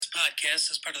podcast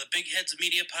is part of the Big Heads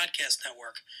Media Podcast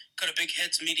Network. Go to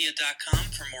bigheadsmedia.com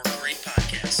for more great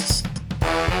podcasts.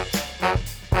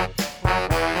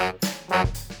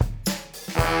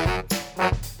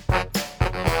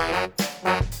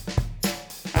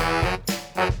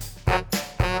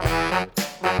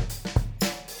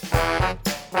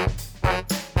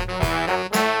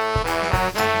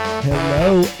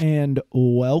 Hello and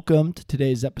welcome to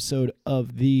today's episode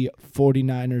of the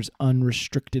 49ers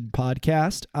Unrestricted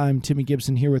podcast. I'm Timmy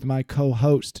Gibson here with my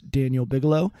co-host Daniel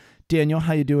Bigelow. Daniel,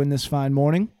 how you doing this fine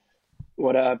morning?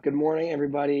 What up? Good morning,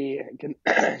 everybody.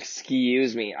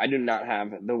 Excuse me. I do not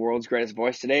have the world's greatest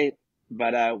voice today,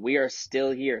 but we are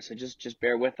still here. So just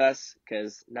bear with us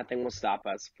because nothing will stop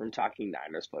us from talking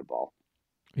Niners football.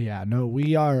 Yeah, no,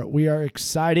 we are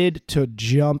excited to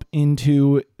jump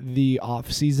into the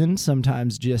off season,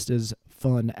 sometimes just as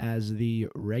fun as the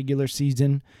regular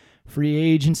season. Free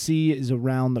agency is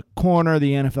around the corner.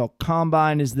 The NFL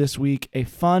Combine is this week. A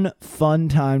fun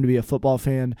time to be a football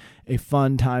fan, a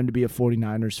fun time to be a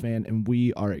 49ers fan, and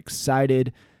we are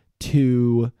excited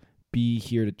to be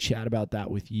here to chat about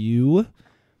that with you.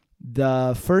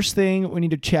 The first thing we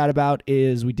need to chat about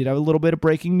is we did have a little bit of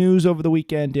breaking news over the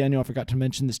weekend. Daniel, I forgot to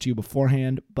mention this to you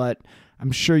beforehand, but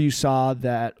I'm sure you saw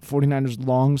that 49ers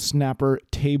long snapper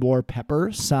Taybor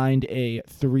Pepper signed a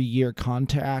 3-year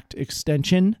contract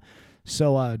extension.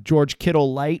 So George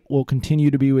Kittle Light will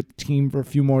continue to be with the team for a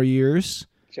few more years.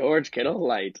 George Kittle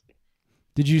Light.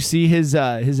 Did you see his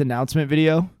announcement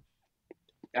video?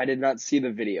 I did not see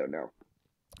the video, no.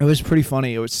 It was pretty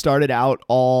funny. It started out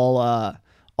all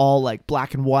like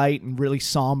black and white and really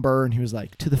somber, and he was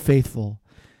like, "To the faithful,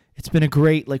 it's been a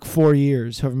great 4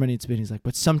 years, however many it's been." He's like,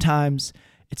 "But sometimes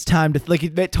it's time to,"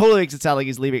 it totally makes it sound like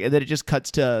he's leaving, and then it just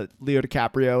cuts to Leo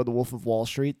DiCaprio, the Wolf of Wall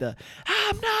Street,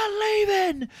 "I'm not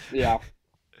leaving." Yeah.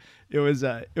 It was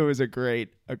a great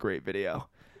video,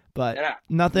 but Yeah.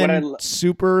 nothing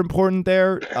super important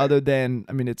there other than,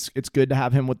 I mean, it's good to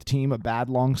have him with the team. A bad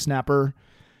long snapper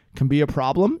can be a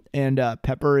problem, and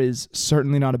Pepper is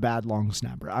certainly not a bad long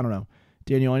snapper. I don't know.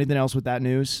 Daniel, anything else with that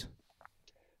news?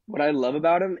 What I love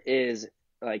about him is,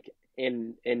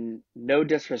 in no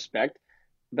disrespect,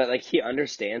 but he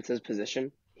understands his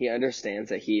position. He understands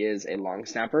that he is a long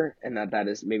snapper and that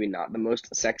is maybe not the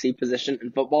most sexy position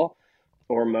in football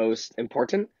or most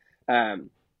important. And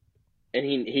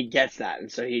he gets that.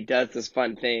 And so he does this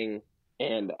fun thing.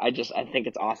 And I think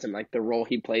it's awesome. The role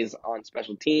he plays on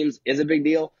special teams is a big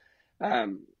deal.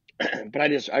 But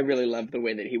I really love the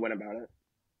way that he went about it.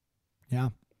 Yeah.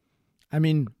 I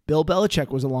mean, Bill Belichick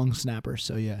was a long snapper,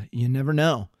 so yeah, you never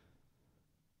know.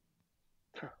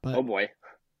 But, oh boy.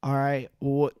 All right.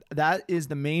 Well, that is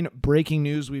the main breaking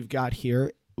news we've got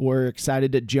here. We're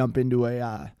excited to jump into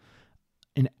an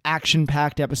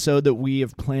action-packed episode that we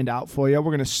have planned out for you. We're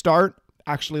going to start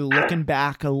actually looking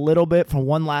back a little bit for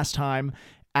one last time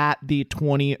at the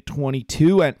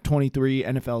 2022 and 23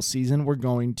 NFL season. We're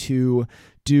going to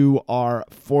do our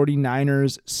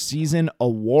 49ers season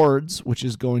awards, which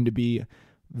is going to be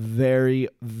very,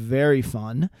 very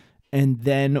fun. And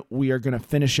then we are going to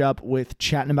finish up with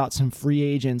chatting about some free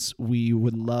agents we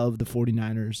would love the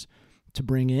 49ers to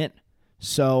bring in.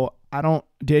 So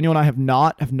Daniel and I have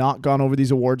not gone over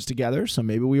these awards together. So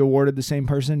maybe we awarded the same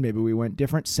person. Maybe we went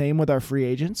different. Same with our free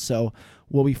agents. So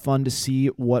will be fun to see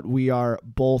what we are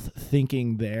both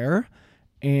thinking there.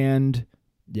 And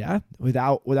yeah,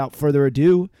 without further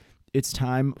ado, it's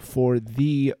time for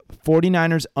the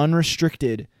 49ers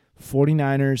Unrestricted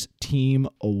 49ers Team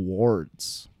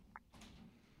Awards.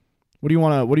 What do you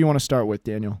want to start with,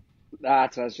 Daniel?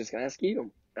 That's what I was just going to ask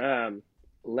you.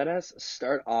 Let us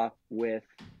start off with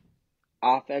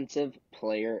Offensive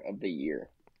Player of the Year.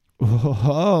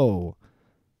 Oh,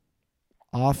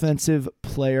 Offensive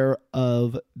Player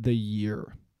of the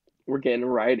Year. We're getting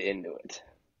right into it.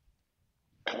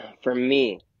 For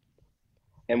me,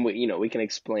 and we can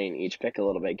explain each pick a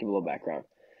little bit, give a little background.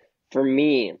 For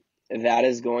me, that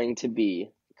is going to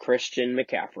be Christian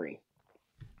McCaffrey.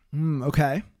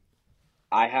 Okay.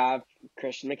 I have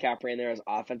Christian McCaffrey in there as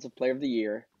Offensive Player of the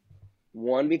Year.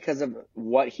 One, because of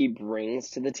what he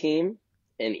brings to the team,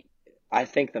 and I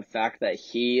think the fact that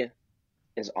he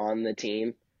is on the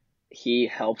team, he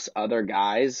helps other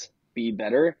guys be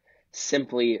better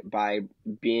simply by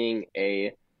being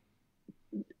a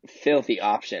filthy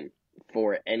option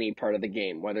for any part of the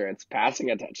game, whether it's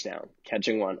passing a touchdown,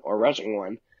 catching one, or rushing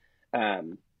one.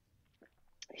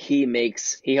 He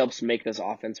helps make this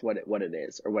offense what it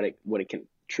is, or what it can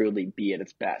truly be at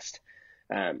its best.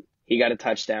 He got a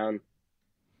touchdown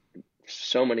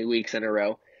so many weeks in a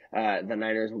row. The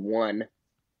Niners won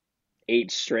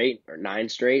 8 straight or 9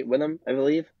 straight with him, I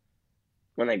believe.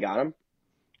 when they got him,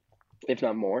 if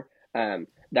not more.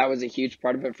 That was a huge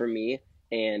part of it for me.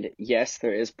 And yes,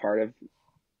 there is part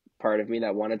of me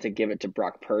that wanted to give it to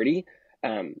Brock Purdy.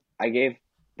 I gave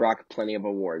Brock plenty of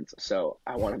awards, so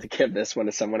I wanted to give this one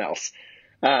to someone else.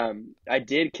 I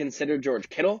did consider George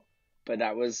Kittle, but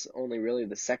that was only really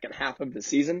the second half of the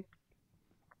season.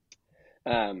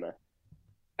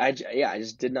 I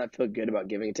just did not feel good about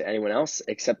giving it to anyone else,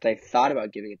 except I thought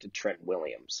about giving it to Trent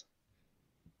Williams.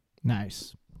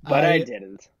 Nice. But I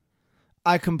didn't.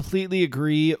 I completely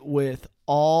agree with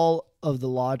all of the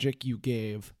logic you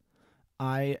gave.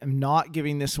 I am not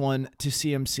giving this one to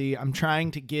CMC. I'm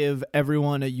trying to give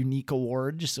everyone a unique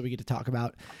award just so we get to talk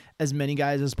about as many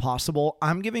guys as possible.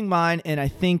 I'm giving mine, and I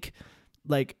think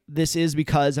this is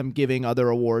because I'm giving other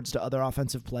awards to other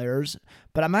offensive players,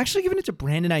 but I'm actually giving it to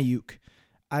Brandon Ayuk.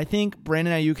 I think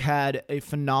Brandon Ayuk had a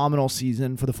phenomenal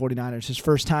season for the 49ers. His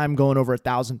first time going over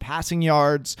 1,000 passing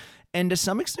yards. And to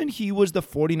some extent, he was the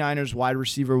 49ers wide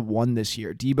receiver 1 this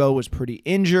year. Debo was pretty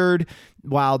injured.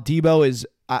 While Debo is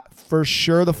for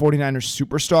sure the 49ers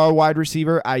superstar wide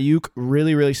receiver, Ayuk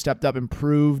really, really stepped up and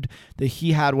proved that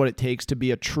he had what it takes to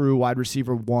be a true wide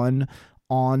receiver 1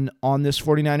 on this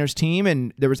 49ers team.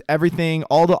 And there was everything,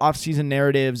 all the offseason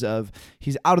narratives of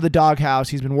he's out of the doghouse,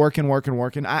 he's been working.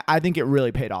 I think it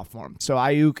really paid off for him. So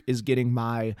Ayuk is getting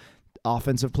my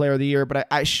offensive player of the year, but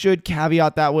I should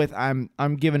caveat that with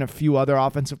I'm giving a few other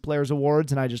offensive players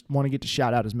awards, and I just want to get to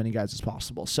shout out as many guys as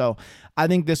possible. So I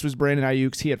think this was Brandon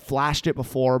Ayuk's. He had flashed it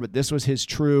before, but this was his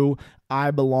true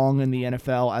I belong in the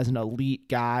NFL as an elite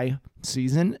guy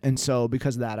season. And so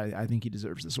because of that, I think he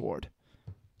deserves this award.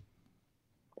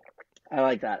 I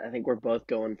like that. I think we're both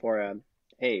going for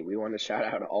hey, we want to shout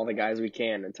out all the guys we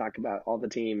can and talk about all the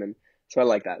team. And so I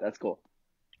like that. That's cool.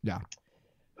 Yeah.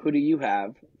 Who do you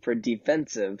have for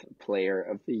defensive player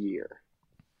of the year?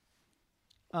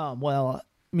 Well,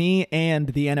 me and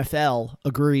the NFL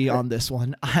agree on this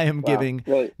one. I am giving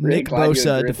really Nick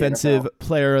Bosa defensive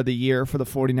player of the year for the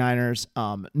 49ers.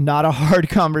 Not a hard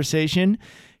conversation.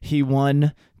 He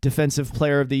won defensive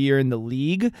player of the year in the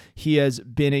league. He has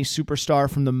been a superstar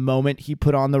from the moment he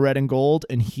put on the red and gold,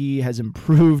 and he has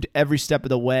improved every step of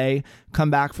the way, come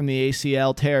back from the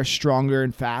ACL tear stronger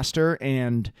and faster,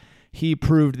 and he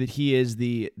proved that he is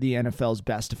the NFL's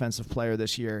best defensive player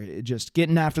this year. Just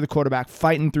getting after the quarterback,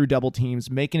 fighting through double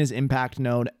teams, making his impact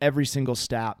known every single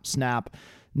snap.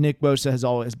 Nick Bosa has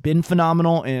always been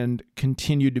phenomenal and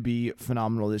continued to be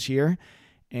phenomenal this year.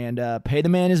 And pay the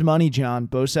man his money, John.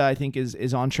 Bosa, I think,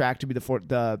 is on track to be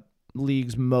the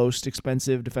league's most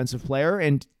expensive defensive player,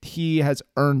 and he has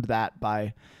earned that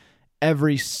by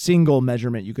every single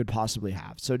measurement you could possibly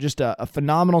have. So just a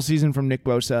phenomenal season from Nick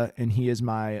Bosa, and he is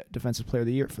my defensive player of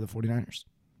the year for the 49ers.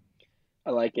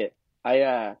 I like it.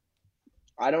 I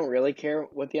don't really care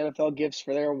what the NFL gives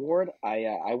for their award.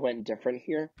 I went different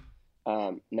here.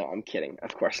 No, I'm kidding.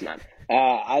 Of course not.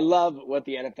 I love what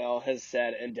the NFL has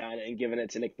said and done and given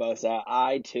it to Nick Bosa.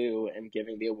 I, too, am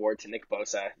giving the award to Nick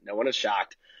Bosa. No one is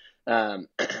shocked. Could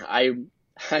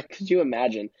you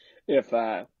imagine if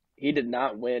he did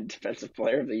not win Defensive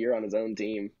Player of the Year on his own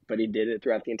team, but he did it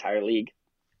throughout the entire league?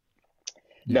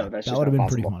 Yeah, no, that's that just would have been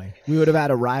possible. pretty funny. We would have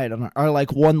had a riot on our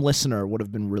one listener would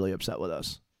have been really upset with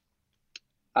us.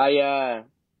 I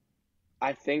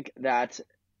think that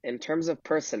in terms of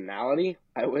personality,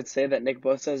 I would say that Nick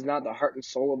Bosa is not the heart and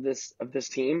soul of this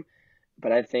team,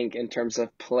 but I think in terms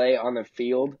of play on the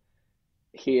field,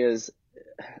 he is.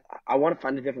 I want to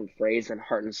find a different phrase than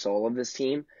heart and soul of this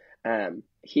team.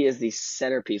 He is the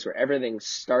centerpiece where everything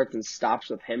starts and stops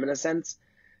with him in a sense.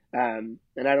 And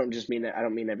I don't just mean that. I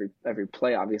don't mean every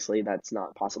play. Obviously, that's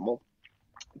not possible.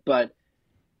 But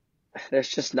there's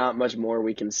just not much more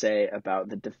we can say about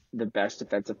the best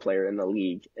defensive player in the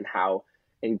league and how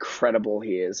incredible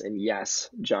he is. And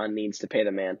yes, John needs to pay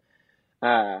the man.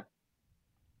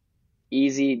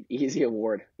 Easy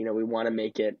award. You know, we want to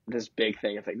make it this big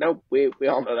thing. It's like, nope, we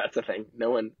all know that's a thing.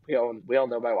 We all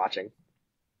know by watching.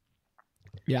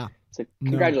 Yeah. So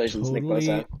congratulations, Nick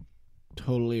Bosa.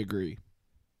 Totally agree.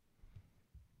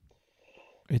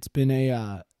 It's been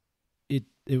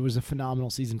it was a phenomenal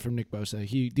season from Nick Bosa.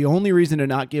 The only reason to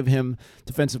not give him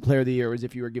Defensive Player of the Year was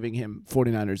if you were giving him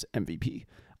 49ers MVP,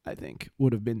 I think,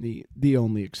 would have been the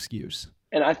only excuse.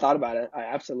 And I thought about it. I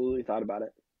absolutely thought about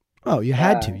it. Oh, you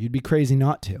had to. You'd be crazy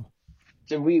not to.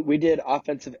 So we did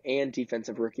offensive and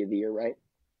defensive rookie of the year, right?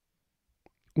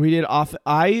 We did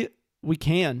we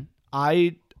can.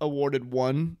 I awarded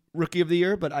one rookie of the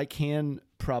year, but I can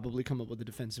probably come up with a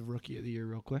defensive rookie of the year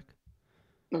real quick.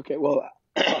 Okay, well,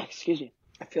 excuse me.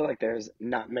 I feel like there's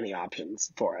not many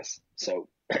options for us. So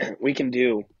we can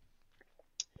do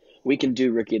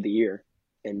rookie of the year.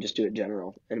 and just do it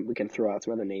general, and we can throw out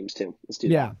some other names too. Let's do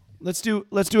Yeah. that.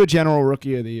 Let's do a general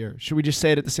rookie of the year. Should we just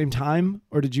say it at the same time,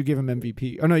 or did you give him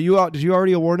MVP? Oh no, did you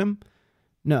already award him?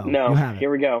 No, you No, haven't.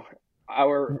 here we go.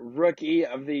 Our rookie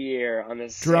of the year on the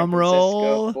Drum San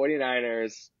roll. Francisco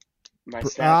 49ers. My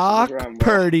Brock drum roll.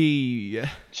 Purdy.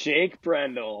 Jake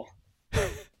Brendel.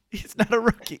 He's not a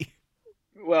rookie.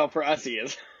 Well, for us he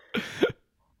is.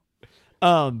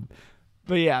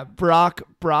 But yeah, Brock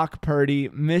Purdy,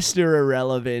 Mr.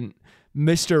 Irrelevant,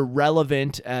 Mr.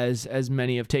 Relevant, as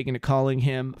many have taken to calling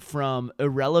him, from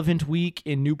Irrelevant Week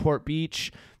in Newport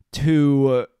Beach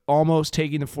to almost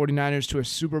taking the 49ers to a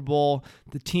Super Bowl.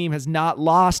 The team has not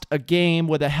lost a game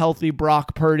with a healthy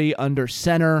Brock Purdy under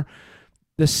center.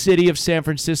 The city of San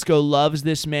Francisco loves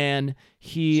this man.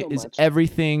 He is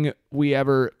everything we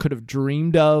ever could have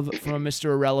dreamed of from Mr.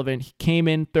 Irrelevant. He came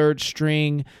in third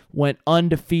string, went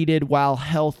undefeated while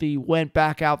healthy, went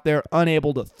back out there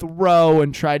unable to throw,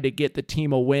 and tried to get the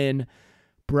team a win.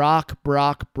 Brock,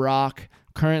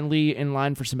 currently in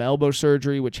line for some elbow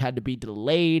surgery, which had to be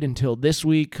delayed until this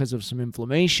week because of some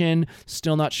inflammation.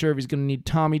 Still not sure if he's going to need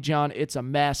Tommy John. It's a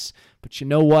mess. But you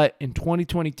know what? In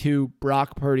 2022,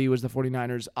 Brock Purdy was the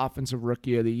 49ers Offensive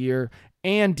Rookie of the Year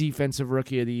and Defensive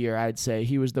Rookie of the Year, I'd say.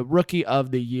 He was the Rookie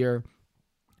of the Year,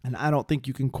 and I don't think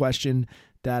you can question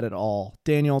that at all.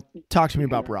 Daniel, talk to me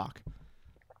about Brock.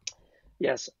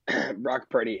 Yes, Brock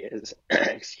Purdy is,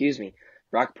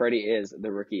 Brock Purdy is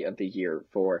the Rookie of the Year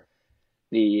for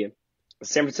the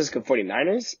San Francisco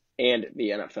 49ers and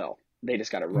the NFL. They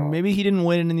just got it wrong. Maybe he didn't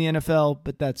win in the NFL,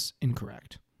 but that's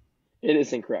incorrect. It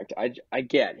is incorrect. I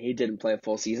get he didn't play a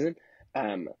full season,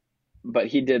 but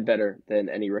he did better than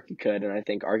any rookie could, and I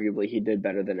think arguably he did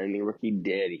better than any rookie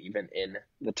did, even in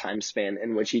the time span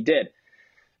in which he did.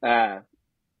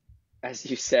 As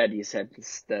you said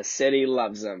the city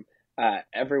loves him.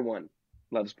 Everyone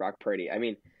loves Brock Purdy. I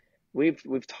mean,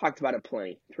 we've talked about it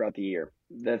plenty throughout the year.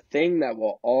 The thing that I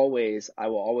will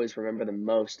always remember the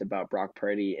most about Brock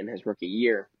Purdy in his rookie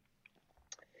year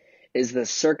is the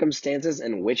circumstances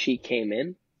in which he came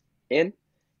in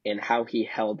and how he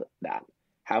held that,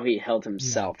 how he held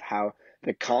himself, how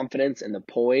the confidence and the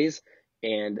poise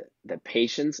and the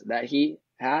patience that he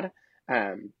had.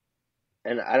 And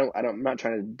I'm not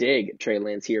trying to dig Trey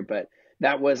Lance here, but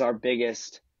that was our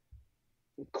biggest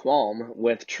qualm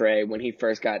with Trey when he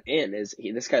first got in.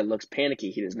 This guy looks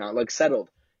panicky. He does not look settled.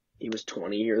 He was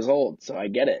 20 years old, so I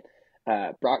get it.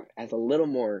 Brock has a little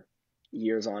more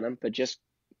years on him, but just,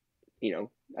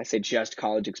 I say just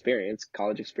college experience.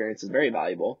 College experience is very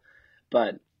valuable,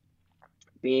 but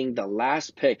being the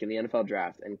last pick in the NFL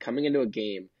draft and coming into a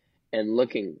game and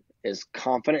looking as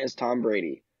confident as Tom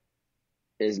Brady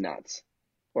is nuts.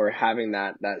 Or having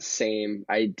that same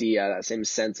idea, that same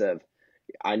sense of,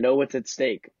 I know what's at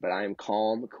stake, but I am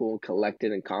calm, cool,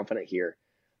 collected, and confident here.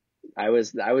 I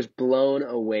was blown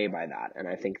away by that, and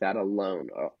I think that alone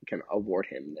can award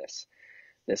him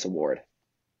this award.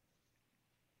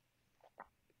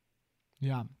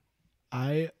 Yeah,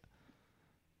 I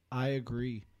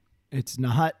agree. It's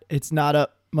not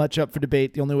much up for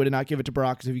debate. The only way to not give it to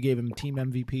Brock is if you gave him team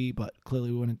MVP, but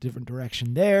clearly we went a different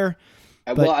direction there.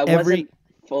 I wasn't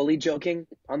fully joking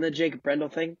on the Jake Brendel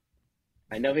thing.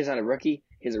 I know he's not a rookie.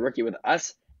 He's a rookie with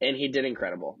us, and he did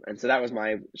incredible. And so that was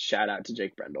my shout out to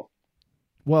Jake Brendel.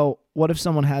 Well, what if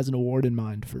someone has an award in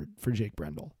mind for Jake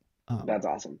Brendel? That's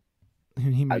awesome.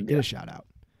 He might get a shout out.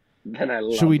 Then I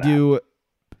love Should we that. do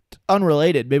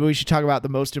unrelated? Maybe we should talk about the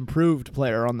most improved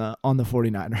player on the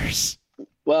 49ers.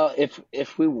 Well,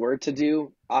 if we were to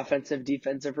do offensive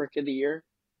defensive rookie of the year,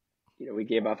 we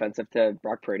gave offensive to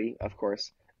Brock Purdy, of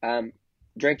course.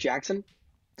 Drake Jackson,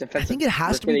 defensive. I think it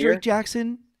has to be Drake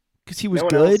Jackson because he was no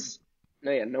good.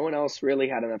 No one else really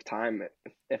had enough time,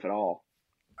 if at all.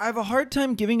 I have a hard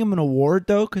time giving him an award,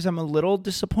 though, because I'm a little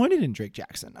disappointed in Drake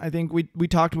Jackson. I think we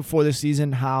talked before this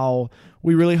season how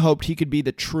we really hoped he could be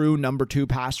the true number 2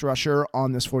 pass rusher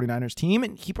on this 49ers team,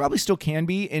 and he probably still can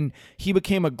be, and he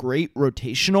became a great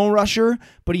rotational rusher,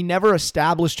 but he never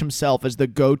established himself as the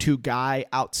go-to guy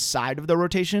outside of the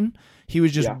rotation. He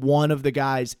was just one of the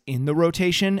guys in the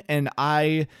rotation, and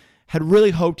I had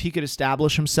really hoped he could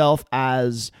establish himself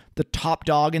as the top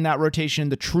dog in that rotation,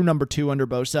 the true number 2 under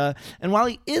Bosa. And while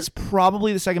he is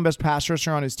probably the second best pass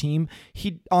rusher on his team,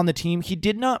 he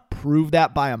did not prove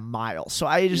that by a mile. So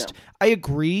I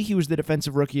agree he was the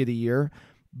defensive rookie of the year,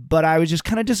 but I was just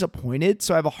kind of disappointed.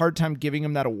 So I have a hard time giving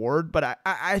him that award, but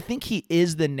I think he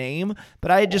is the name,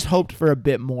 but I had just hoped for a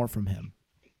bit more from him.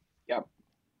 Yep.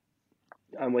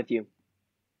 I'm with you.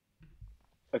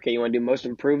 Okay, you want to do most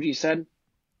improved, you said?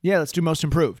 Yeah, let's do most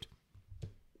improved.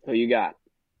 Who you got?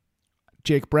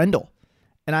 Jake Brendel.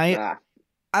 And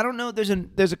I don't know. There's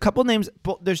a couple names.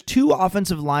 There's two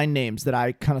offensive line names that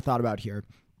I kind of thought about here.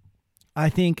 I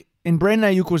think, and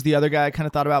Brandon Ayuk was the other guy I kind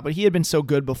of thought about, but he had been so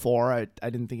good before, I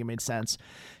didn't think it made sense.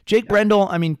 Jake Brendel,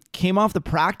 I mean, came off the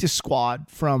practice squad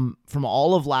from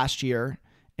all of last year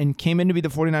and came in to be the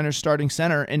 49ers starting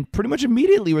center and pretty much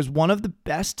immediately was one of the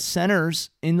best centers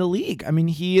in the league. I mean,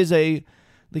 he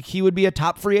would be a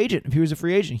top free agent if he was a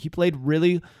free agent. He played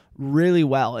really, really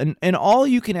well. And all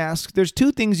you can ask, there's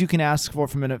two things you can ask for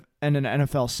from an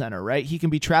NFL center, right? He can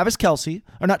be Travis Kelce,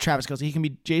 or not Travis Kelce, he can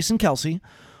be Jason Kelce,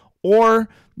 or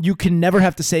you can never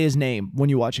have to say his name when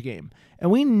you watch a game.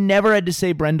 And we never had to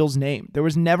say Brendel's name. There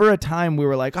was never a time we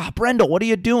were like, Brendel, what are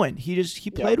you doing?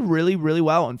 He played really, really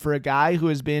well. And for a guy who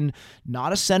has been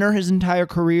not a center his entire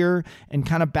career and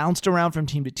kind of bounced around from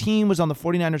team to team, was on the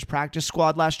 49ers practice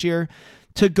squad last year,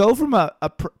 to go from a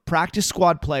practice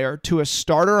squad player to a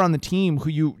starter on the team who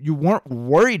you weren't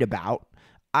worried about,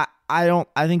 I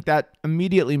think that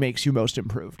immediately makes you most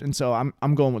improved. And so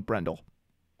I'm going with Brendel.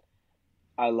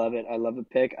 I love it. I love the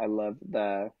pick. I love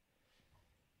the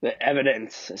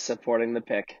evidence supporting the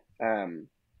pick.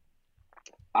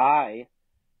 I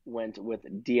went with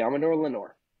Deommodore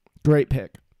Lenoir. Great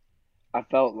pick. I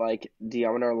felt like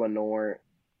Deommodore Lenoir,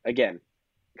 again,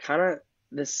 kind of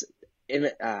this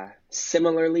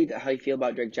similarly to how you feel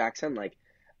about Drake Jackson. Like,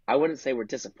 I wouldn't say we're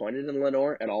disappointed in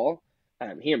Lenoir at all.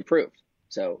 He improved.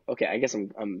 So, okay, I guess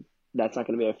I'm that's not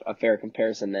going to be a fair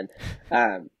comparison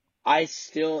then. I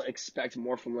still expect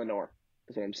more from Lenoir,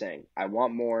 is what I'm saying. I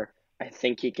want more. I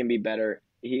think he can be better.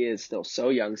 He is still so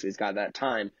young, so he's got that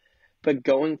time. But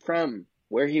going from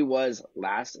where he was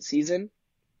last season,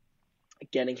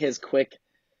 getting his quick,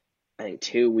 I think,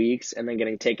 2 weeks, and then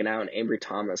getting taken out, and Ambry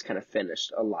Thomas kind of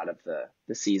finished a lot of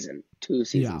the season 2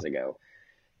 seasons ago.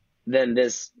 Then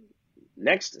this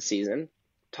next season,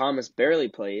 Thomas barely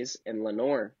plays, and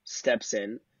Lenoir steps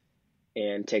in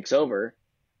and takes over.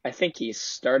 I think he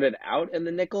started out in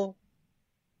the nickel,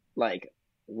 like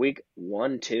week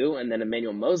 1, 2, and then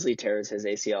Emmanuel Mosley tears his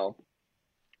ACL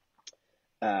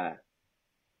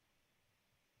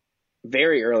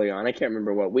very early on. I can't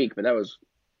remember what week, but that was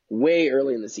way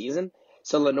early in the season.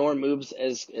 So Lenoir moves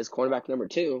as cornerback number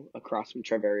 2 across from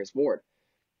Trevarius Ward.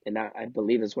 And that, I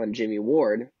believe, is when Jimmy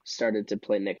Ward started to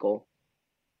play nickel,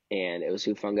 and it was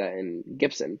Hufanga and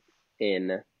Gibson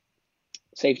in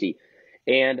safety.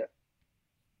 And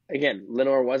again,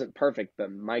 Lenoir wasn't perfect,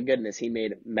 but my goodness, he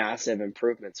made massive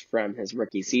improvements from his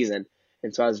rookie season.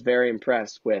 And so I was very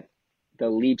impressed with the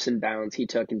leaps and bounds he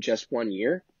took in just 1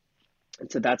 year. And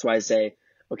so that's why I say,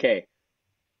 okay,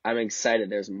 I'm excited.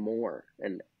 There's more.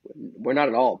 And we're not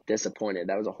at all disappointed.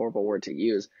 That was a horrible word to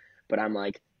use, but I'm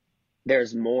like,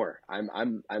 there's more.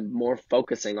 I'm more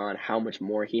focusing on how much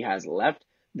more he has left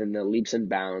than the leaps and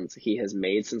bounds he has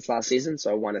made since last season. So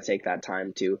I want to take that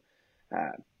time to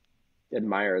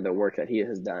admire the work that he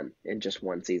has done in just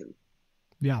one season.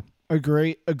 Yeah, a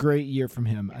great year from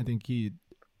him. I think he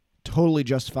totally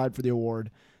justified for the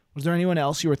award. Was there anyone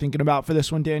else you were thinking about for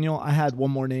this one, Daniel? I had one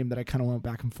more name that I kind of went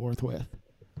back and forth with.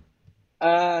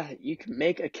 You can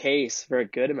make a case for a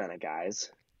good amount of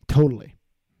guys. Totally.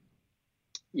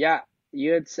 Yeah,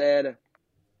 you had said,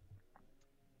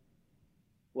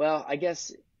 well, I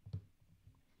guess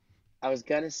I was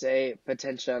going to say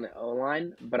potential on the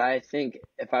O-line, but I think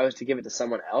if I was to give it to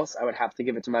someone else, I would have to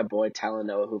give it to my boy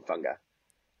Talanoa Hufanga.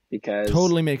 Because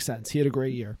totally makes sense. He had a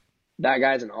great year. That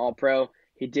guy's an all-pro.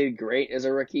 He did great as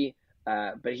a rookie,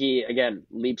 but he, again,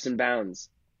 leaps and bounds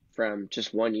from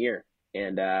just 1 year.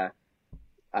 And I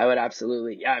would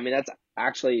absolutely, I mean, that's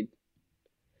actually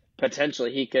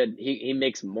potentially he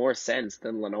makes more sense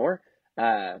than Lenoir,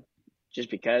 just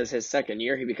because his second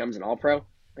year he becomes an all-pro.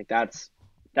 Like that's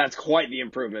quite the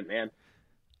improvement, man.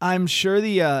 I'm sure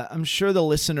the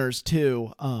listeners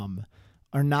too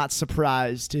are not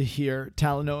surprised to hear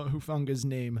Talanoa Hufanga's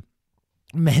name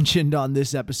mentioned on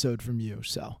this episode from you.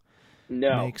 So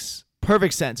no, makes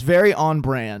perfect sense. Very on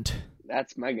brand.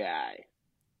 That's my guy.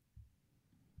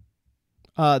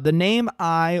 The name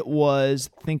I was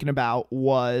thinking about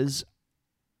was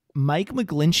Mike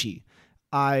McGlinchey.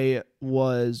 I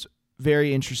was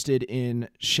very interested in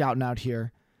shouting out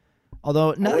here.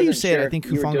 Although, now that you say it, I think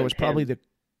Hufanga was probably the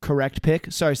correct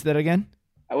pick. Sorry, say that again?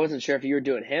 I wasn't sure if you were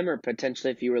doing him or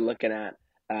potentially if you were looking at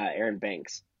Aaron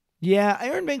Banks. Yeah,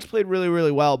 Aaron Banks played really,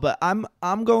 really well, but I'm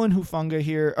going Hufanga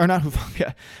here, or not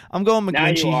Hufanga. I'm going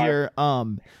McGlinchey here,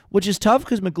 which is tough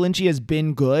because McGlinchey has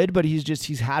been good, but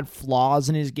he's had flaws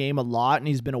in his game a lot, and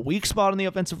he's been a weak spot on the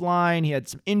offensive line. He had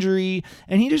some injury,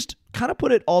 and he just kind of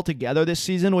put it all together this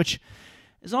season, which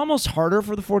is almost harder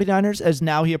for the 49ers as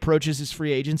now he approaches his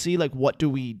free agency. Like, what do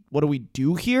we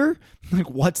do here? Like,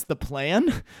 what's the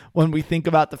plan when we think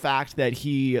about the fact that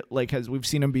he we've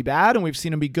seen him be bad and we've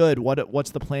seen him be good.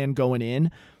 What's the plan going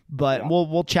in? But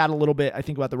we'll chat a little bit, I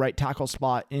think, about the right tackle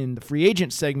spot in the free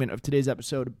agent segment of today's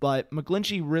episode. But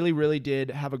McGlinchey really, really did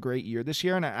have a great year this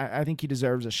year, and I think he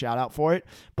deserves a shout-out for it.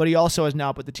 But he also has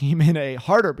now put the team in a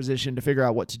harder position to figure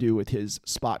out what to do with his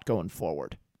spot going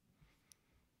forward.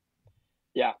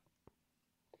 Yeah.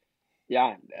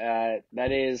 Yeah,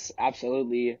 that is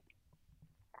absolutely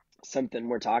something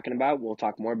we're talking about. We'll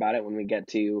talk more about it when we get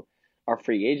to our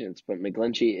free agents. But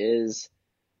McGlinchey is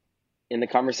in the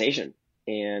conversation.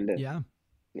 And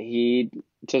he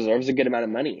deserves a good amount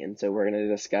of money. And so we're going to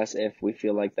discuss if we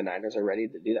feel like the Niners are ready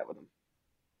to do that with him.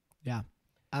 Yeah,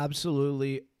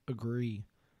 absolutely agree.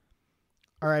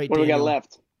 All right, what do we got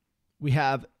left? We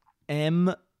have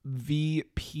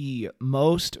MVP,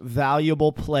 most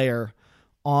valuable player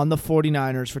on the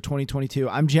 49ers for 2022.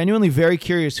 I'm genuinely very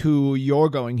curious who you're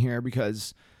going here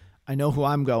because I know who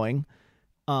I'm going.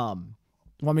 Want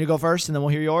me to go first and then we'll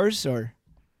hear yours? Or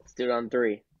let's do it on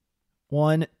 3.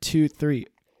 1, 2, 3.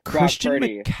 Christian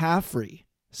McCaffrey.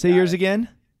 Say yours again.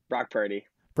 Brock Purdy.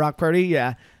 Brock Purdy.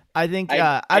 Yeah, I think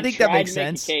that makes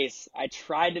sense. I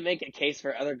tried to make a case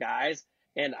for other guys,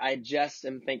 and I just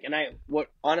am thinking. What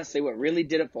really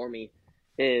did it for me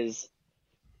is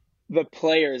the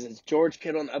players. It's George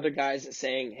Kittle and other guys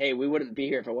saying, "Hey, we wouldn't be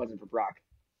here if it wasn't for Brock.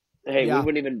 Hey, we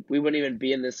wouldn't even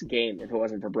be in this game if it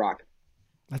wasn't for Brock."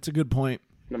 That's a good point.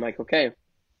 And I'm like, okay,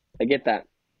 I get that.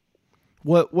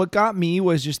 What got me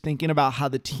was just thinking about how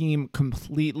the team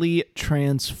completely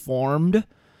transformed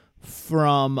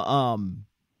from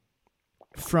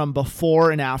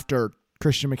before and after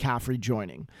Christian McCaffrey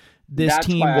joining. That's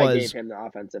why I gave him the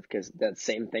offensive, because that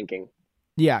same thinking.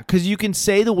 Yeah, because you can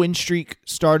say the win streak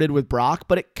started with Brock,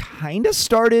 but it kind of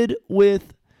started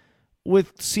with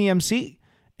CMC.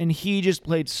 And he just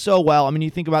played so well. I mean, you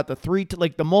think about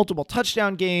the multiple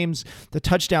touchdown games, the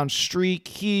touchdown streak.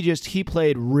 He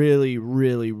played really,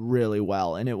 really, really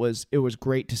well, and it was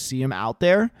great to see him out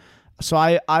there. So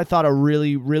I thought a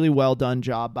really, really well done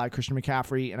job by Christian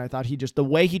McCaffrey, and I thought the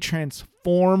way he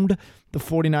transformed the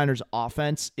 49ers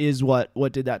offense is what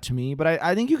did that to me. But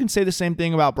I think you can say the same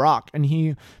thing about Brock, and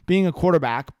he, being a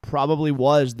quarterback, probably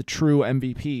was the true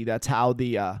MVP. That's how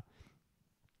the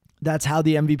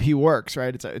MVP works,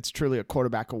 right? It's truly a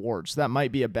quarterback award. So that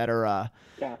might be a better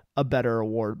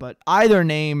award, but either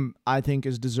name I think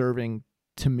is deserving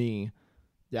to me.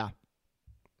 Yeah.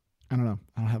 I don't know.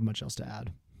 I don't have much else to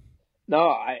add. No,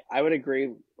 I would agree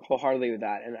wholeheartedly with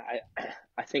that. And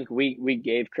I think we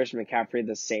gave Christian McCaffrey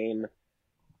the same,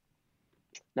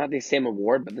 not the same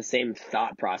award, but the same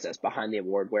thought process behind the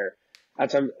award, where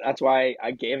that's why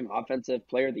I gave him Offensive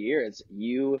Player of the Year. Is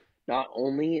not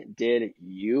only did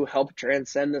you help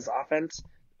transcend this offense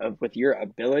with your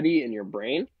ability and your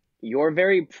brain, your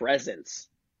very presence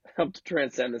helped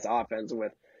transcend this offense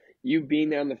with you being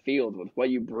there on the field, with what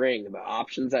you bring, the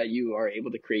options that you are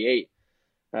able to create.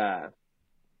 I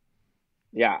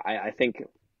think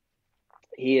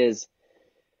he is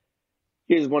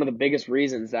one of the biggest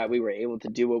reasons that we were able to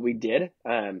do what we did,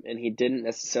 and he didn't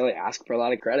necessarily ask for a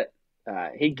lot of credit.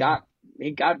 He got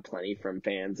plenty from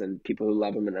fans and people who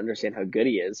love him and understand how good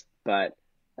he is, but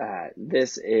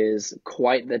this is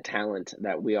quite the talent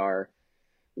that we are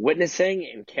witnessing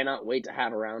and cannot wait to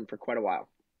have around for quite a while.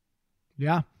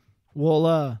 Yeah,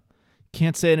 well,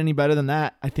 can't say it any better than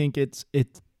that. I think it's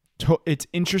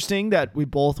interesting that we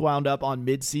both wound up on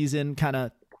mid-season kind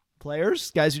of players,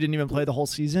 guys who didn't even play the whole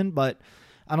season, but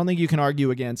I don't think you can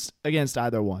argue against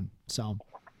either one. So,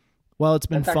 well, it's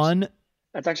been fun.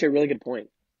 That's actually a really good point.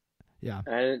 Yeah.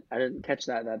 I didn't catch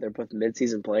that they're both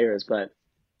mid-season players, but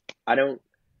I don't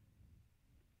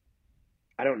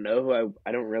know who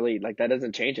I don't really like. That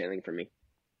doesn't change anything for me.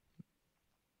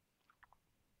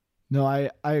 No,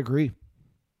 I agree.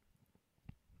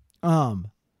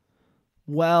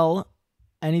 Well,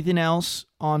 anything else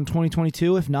on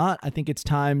 2022? If not, I think it's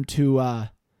time to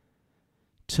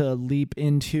leap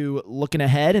into looking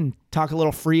ahead and talk a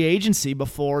little free agency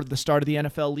before the start of the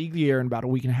NFL league year in about a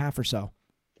week and a half or so.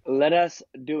 Let us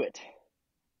do it.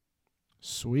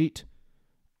 Sweet.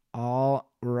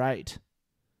 All right.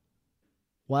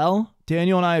 Well,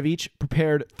 Daniel and I have each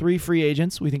prepared 3 free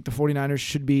agents we think the 49ers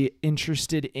should be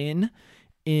interested in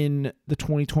the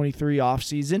 2023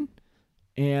 offseason.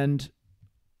 And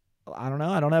I don't know.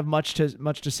 I don't have much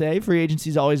to say. Free agency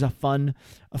is always a fun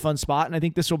spot, and I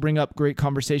think this will bring up great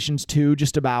conversations too,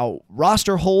 just about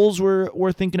roster holes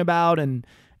we're thinking about and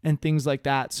things like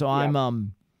that. So yeah.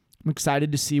 I'm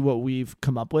excited to see what we've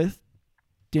come up with.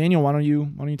 Daniel, why don't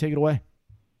you take it away?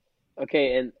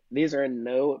 Okay, and these are in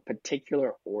no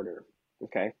particular order.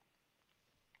 Okay.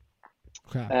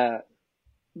 Okay.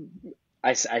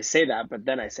 I say that, but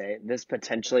then I say this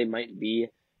potentially might be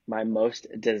my most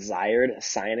desired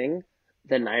signing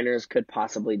the Niners could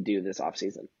possibly do this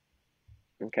offseason.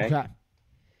 Okay.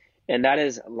 And that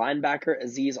is linebacker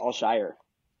Azeez Al-Shaair.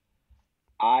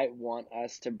 I want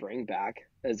us to bring back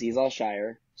Azeez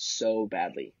Al-Shaair so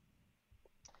badly.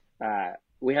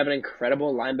 We have an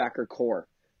incredible linebacker core.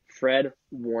 Fred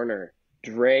Warner,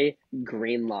 Dre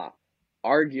Greenlaw,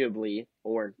 arguably,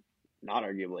 or not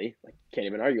arguably, I can't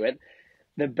even argue it,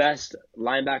 the best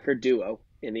linebacker duo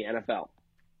in the NFL.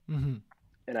 Mm-hmm.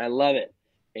 And I love it.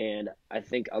 And I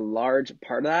think a large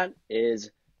part of that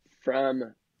is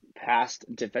from past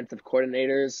defensive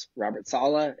coordinators, Robert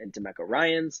Saleh and DeMeco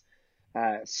Ryans,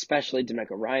 especially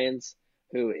DeMeco Ryans,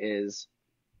 who is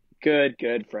good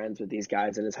friends with these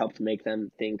guys and has helped make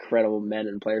them the incredible men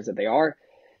and players that they are.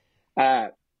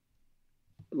 Linebacker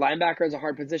is a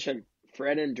hard position.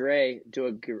 Fred and Dre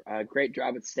do a great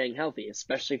job at staying healthy,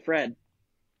 especially Fred.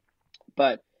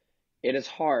 But it is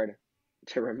hard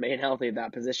to remain healthy at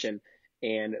that position,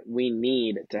 and we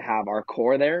need to have our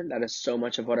core there. That is so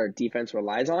much of what our defense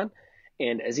relies on.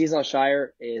 And Azeez Al-Shaair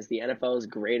is the NFL's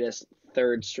greatest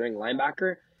third-string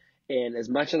linebacker. And as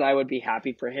much as I would be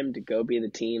happy for him to go be the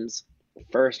team's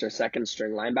first or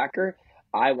second-string linebacker,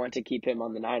 I want to keep him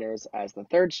on the Niners as the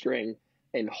third string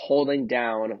and holding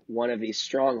down one of these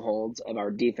strongholds of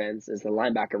our defense is the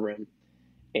linebacker room.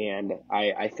 And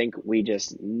I think we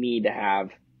just need to have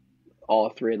all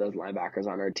three of those linebackers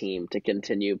on our team to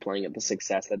continue playing at the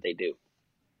success that they do.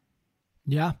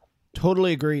 Yeah,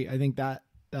 totally agree. I think that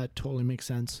totally makes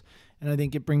sense. And I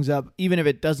think it brings up, even if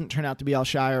it doesn't turn out to be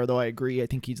Al-Shaair, though I agree, I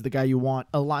think he's the guy you want.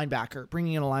 A linebacker,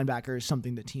 bringing in a linebacker is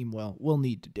something the team will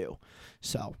need to do.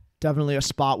 So definitely a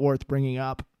spot worth bringing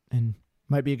up, and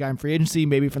might be a guy in free agency,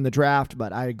 maybe from the draft,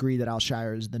 but I agree that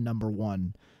Al-Shaair is the number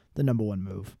one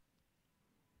move.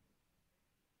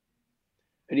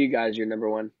 Who do you guys your number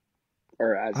one?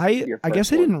 Or as I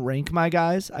guess one? I didn't rank my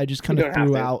guys. I just kind of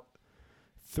threw out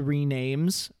three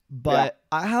names, but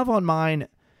yeah.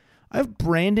 I have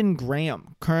Brandon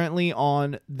Graham currently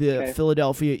on the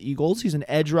Philadelphia Eagles. He's an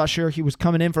edge rusher. He was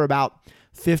coming in for about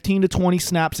 15 to 20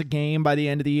 snaps a game by the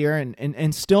end of the year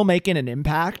and still making an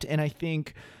impact. And I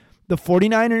think the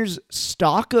 49ers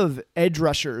stock of edge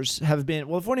rushers the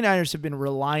 49ers have been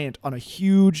reliant on a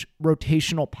huge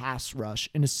rotational pass rush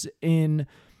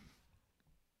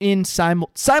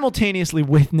simultaneously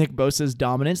with Nick Bosa's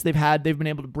dominance. They've been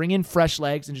able to bring in fresh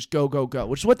legs and just go,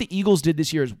 which is what the Eagles did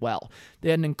this year as well.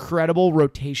 They had an incredible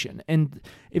rotation. And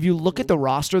if you look at the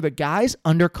roster, the guys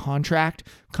under contract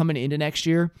coming into next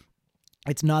year,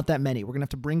 it's not that many. We're going to have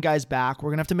to bring guys back. We're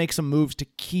going to have to make some moves to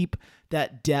keep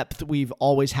that depth we've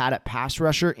always had at pass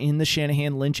rusher in the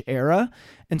Shanahan-Lynch era.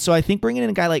 And so I think bringing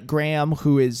in a guy like Graham,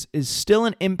 who is still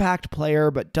an impact player,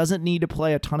 but doesn't need to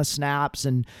play a ton of snaps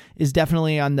and is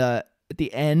definitely at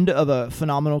the end of a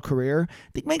phenomenal career,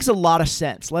 I think makes a lot of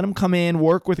sense. Let him come in,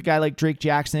 work with a guy like Drake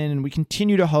Jackson, and we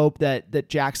continue to hope that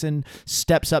Jackson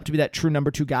steps up to be that true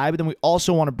number 2 guy. But then we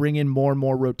also want to bring in more and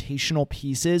more rotational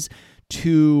pieces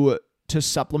to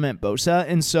supplement Bosa.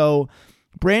 And so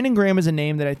Brandon Graham is a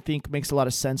name that I think makes a lot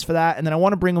of sense for that. And then I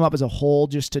want to bring him up as a whole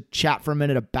just to chat for a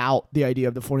minute about the idea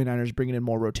of the 49ers bringing in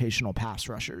more rotational pass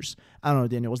rushers. I don't know,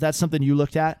 Daniel, was that something you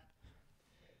looked at?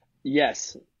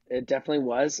 Yes, it definitely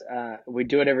was. We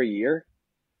do it every year.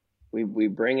 We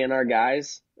bring in our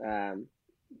guys,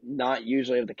 not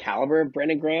usually of the caliber of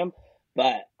Brandon Graham,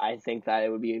 but I think that it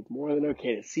would be more than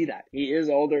okay to see that. He is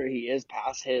older. He is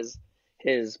past his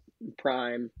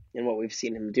prime in what we've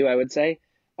seen him do, I would say.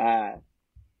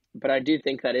 But I do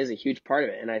think that is a huge part of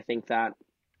it. And I think that,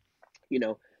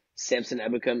 Samson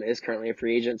Ebukam is currently a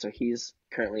free agent, so he's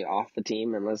currently off the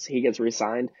team unless he gets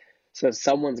re-signed. So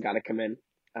someone's got to come in.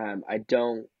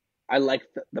 I like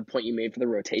the point you made for the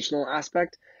rotational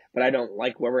aspect, but I don't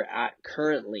like where we're at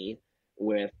currently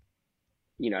with,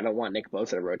 I don't want Nick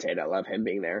Bosa to rotate. I love him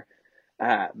being there.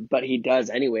 But he does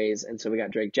anyways. And so we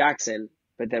got Drake Jackson,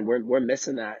 but then we're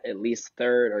missing that at least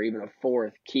third or even a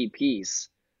fourth key piece.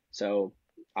 So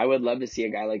I would love to see a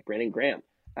guy like Brandon Graham.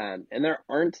 And there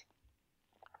aren't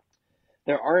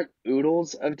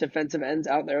oodles of defensive ends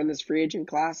out there in this free agent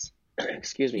class.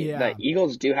 Excuse me. Yeah. The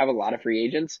Eagles do have a lot of free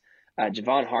agents.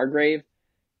 Javon Hargrave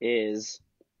is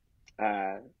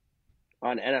on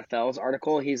NFL's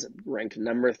article. He's ranked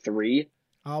number 3.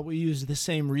 We use the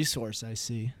same resource, I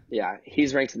see. Yeah,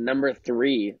 he's ranked number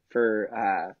 3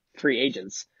 for free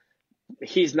agents.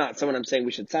 He's not someone I'm saying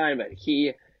we should sign, but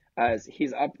he's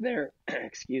up there.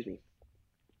 Excuse me.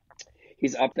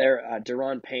 he's up there.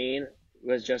 Deron Payne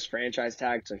was just franchise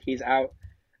tagged, so he's out.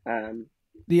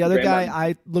 The other Graham guy Martin.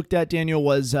 I looked at, Daniel,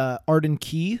 was Arden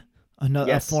Key, a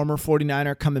Yes. former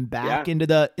 49er coming back into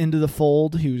the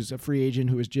fold, who's a free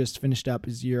agent who has just finished up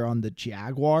his year on the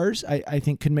Jaguars. I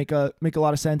think could make a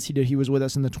lot of sense. He was with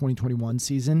us in the 2021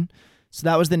 season. So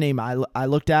that was the name I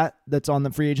looked at that's on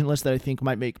the free agent list that I think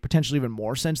might make potentially even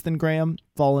more sense than Graham,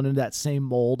 falling into that same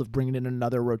mold of bringing in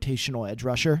another rotational edge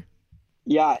rusher.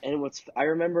 Yeah, and I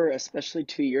remember, especially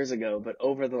 2 years ago, but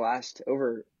over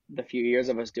the few years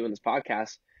of us doing this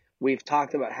podcast, we've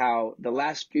talked about how the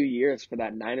last few years for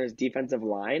that Niners defensive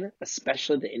line,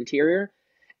 especially the interior,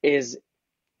 is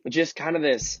just kind of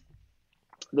this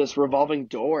revolving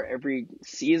door every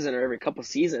season or every couple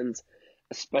seasons,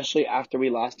 especially after we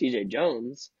lost DJ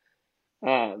Jones.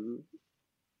 But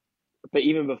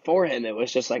even before him, it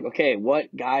was just like, okay,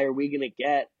 what guy are we going to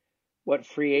get? What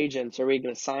free agents are we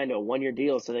going to sign to a 1-year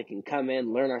deal so they can come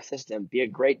in, learn our system, be a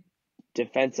great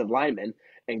defensive lineman,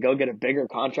 and go get a bigger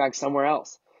contract somewhere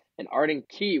else? And Arden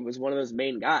Key was one of those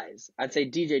main guys. I'd say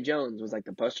DJ Jones was like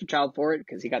the poster child for it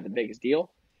because he got the biggest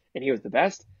deal and he was the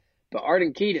best. But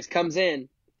Arden Key just comes in.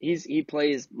 He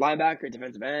plays linebacker,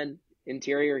 defensive end,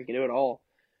 interior. He can do it all.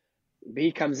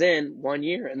 He comes in 1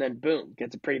 year and then boom,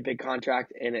 gets a pretty big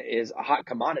contract, and it is a hot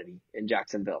commodity in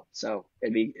Jacksonville. So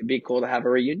it'd be cool to have a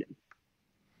reunion.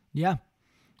 Yeah,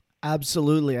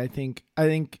 absolutely. I think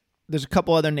there's a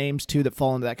couple other names too that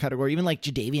fall into that category. Even like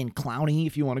Jadeveon Clowney,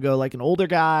 if you want to go like an older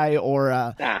guy,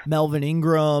 or Melvin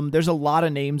Ingram. There's a lot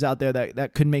of names out there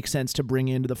that could make sense to bring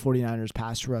into the 49ers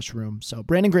pass rush room. So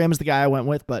Brandon Graham is the guy I went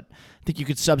with, but I think you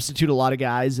could substitute a lot of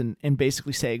guys and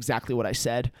basically say exactly what I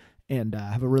said and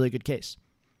have a really good case.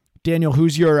 Daniel,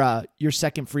 who's your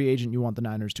second free agent you want the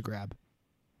Niners to grab?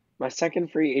 My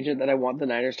second free agent that I want the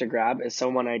Niners to grab is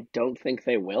someone I don't think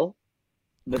they will,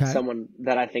 but someone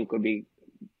that I think would be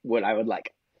what I would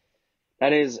like.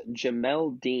 That is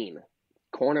Jamel Dean,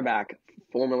 cornerback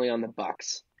formerly on the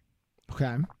Bucs.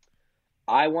 Okay.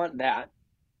 I want that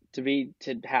to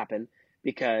happen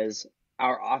because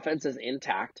our offense is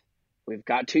intact. We've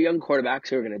got 2 young quarterbacks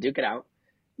who are going to duke it out.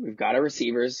 We've got our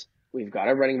receivers. We've got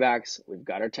our running backs. We've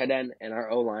got our tight end and our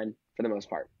O-line for the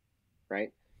most part,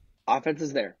 right? Offense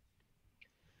is there.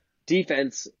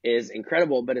 Defense is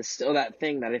incredible, but it's still that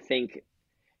thing that I think,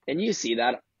 and you see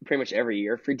that pretty much every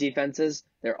year for defenses,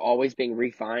 they're always being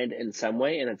refined in some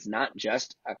way, and it's not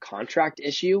just a contract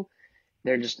issue.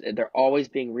 They're always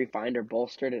being refined or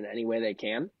bolstered in any way they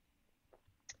can.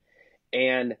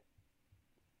 And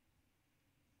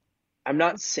I'm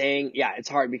not saying, it's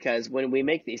hard because when we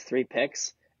make these 3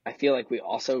 picks, I feel like we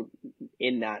also,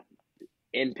 in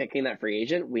picking that free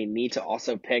agent, we need to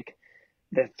also pick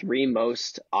the 3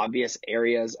 most obvious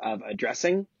areas of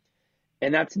addressing.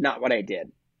 And that's not what I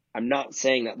did. I'm not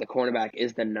saying that the cornerback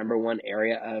is the number 1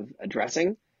 area of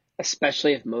addressing,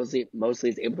 especially if Mosley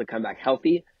is able to come back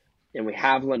healthy. And we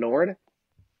have Leonard,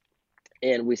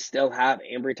 and we still have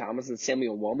Ambry Thomas and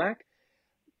Samuel Womack.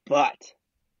 But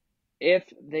if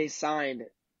they signed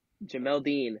Jamel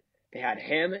Dean, they had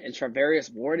him and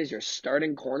Travarius Ward as your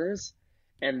starting corners,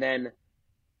 and then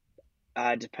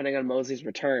depending on Mosley's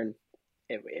return,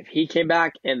 if he came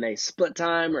back and they split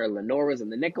time or Lenore was in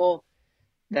the nickel,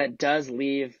 that does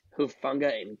leave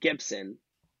Hufanga and Gibson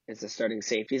as the starting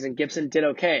safeties. And Gibson did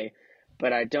okay,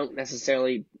 but I don't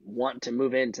necessarily want to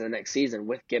move into the next season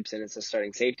with Gibson as the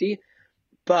starting safety.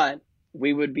 But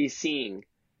we would be seeing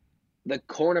the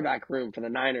cornerback room for the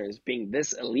Niners being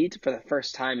this elite for the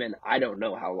first time in I don't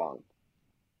know how long.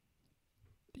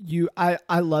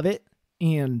 I love it.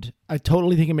 And I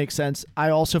totally think it makes sense. I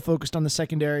also focused on the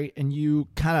secondary, and you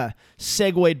kind of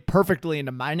segued perfectly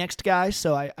into my next guy.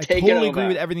 So I totally agree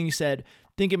with everything you said.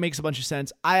 Think it makes a bunch of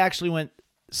sense. I actually went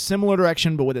similar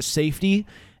direction, but with a safety.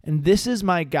 And this is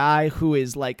my guy who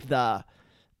is like the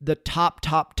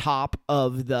top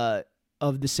of the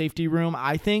safety room.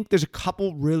 I think there's a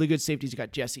couple really good safeties. You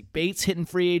got Jesse Bates hitting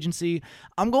free agency.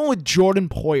 I'm going with Jordan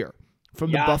Poyer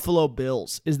from the Buffalo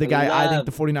Bills is the guy I think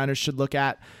the 49ers should look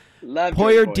at.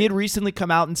 Poyer did recently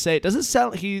come out and say it doesn't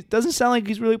sound like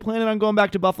he's really planning on going back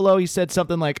to Buffalo. He said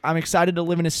something like, I'm excited to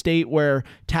live in a state where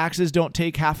taxes don't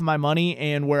take half of my money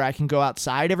and where I can go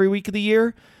outside every week of the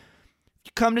year.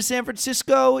 You come to San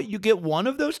Francisco, you get one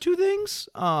of those 2 things.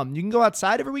 You can go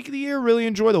outside every week of the year, really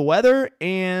enjoy the weather,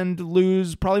 and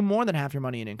lose probably more than half your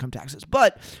money in income taxes.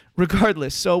 But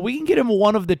regardless, so we can get him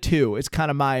one of the 2. It's kind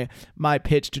of my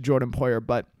pitch to Jordan Poyer.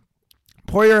 But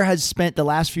Poyer has spent the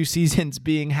last few seasons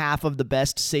being half of the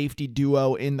best safety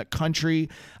duo in the country.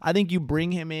 I think you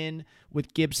bring him in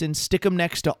with Gibson. Stick him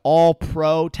next to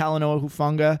all-pro Talanoa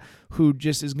Hufanga, who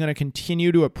just is going to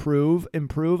continue to improve.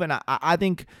 And I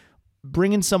think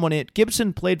bringing someone in,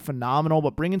 Gibson played phenomenal,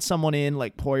 but bringing someone in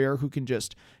like Poyer who can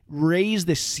just raise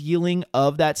the ceiling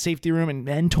of that safety room and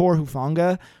mentor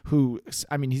Hufanga, who,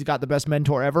 I mean, he's got the best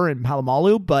mentor ever in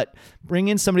Palomalu, but bring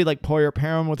in somebody like Poyer,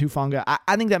 pair him with Hufanga.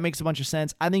 I think that makes a bunch of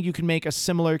sense. I think you can make a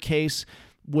similar case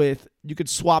with, you could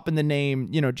swap in the name,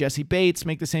 Jesse Bates,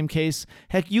 make the same case.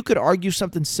 Heck, you could argue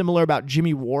something similar about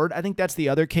Jimmy Ward. I think that's the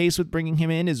other case with bringing him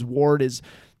in, is Ward is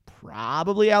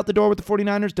probably out the door with the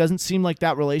 49ers. Doesn't seem like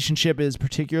that relationship is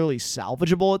particularly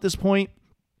salvageable at this point.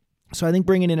 So I think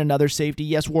bringing in another safety,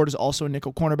 yes, Ward is also a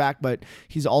nickel cornerback, but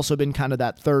he's also been kind of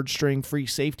that third string free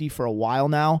safety for a while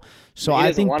now. So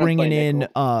I think bringing in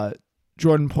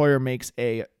Jordan Poyer makes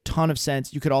a ton of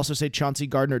sense. You could also say Chauncey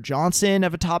Gardner-Johnson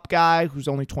of a top guy who's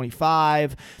only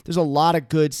 25. There's a lot of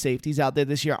good safeties out there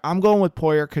this year. I'm going with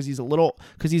Poyer because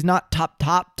he's not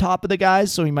top of the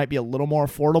guys, so he might be a little more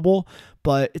affordable.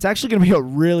 But it's actually going to be a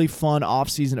really fun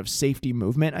offseason of safety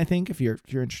movement, I think, if you're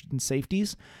interested in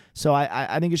safeties. So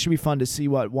I think it should be fun to see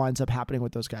what winds up happening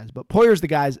with those guys. But Poyer's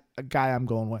a guy I'm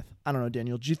going with. I don't know,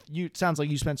 Daniel. It sounds like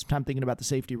you spent some time thinking about the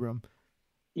safety room.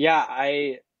 Yeah,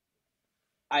 I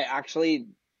actually,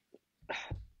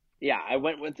 I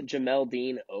went with Jamel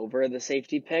Dean over the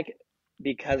safety pick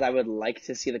because I would like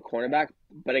to see the cornerback.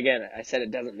 But again, I said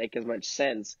it doesn't make as much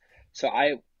sense. So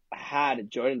I had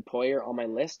Jordan Poyer on my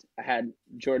list. I had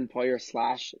Jordan Poyer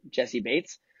 / Jesse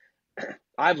Bates.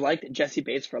 I've liked Jesse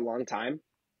Bates for a long time.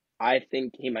 I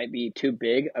think he might be too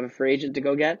big of a free agent to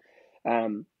go get.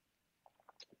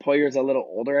 Poyer's a little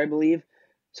older, I believe,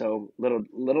 so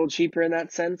little cheaper in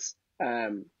that sense.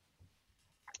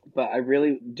 But I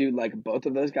really do like both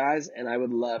of those guys, and I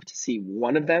would love to see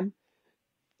one of them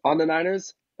on the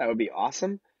Niners. That would be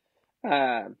awesome.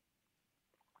 I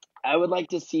would like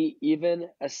to see even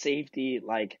a safety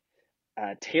like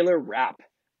Taylor Rapp.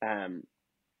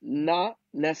 Not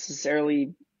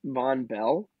necessarily Von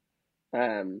Bell.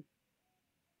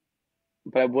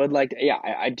 But I would like to,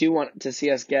 I do want to see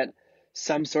us get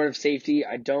some sort of safety.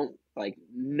 I don't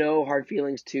no hard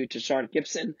feelings to Sean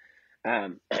Gibson.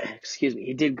 Excuse me.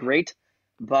 He did great,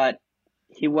 but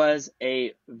he was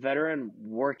a veteran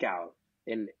workout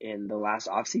in the last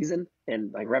offseason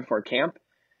and right before camp.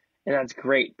 And that's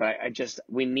great. But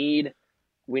we need.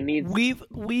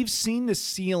 We've seen the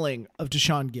ceiling of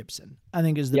Deshaun Gibson, I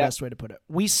think is the best way to put it.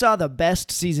 We saw the best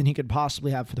season he could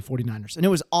possibly have for the 49ers, and it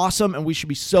was awesome, and we should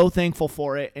be so thankful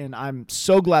for it, and I'm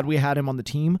so glad we had him on the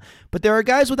team. But there are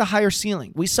guys with a higher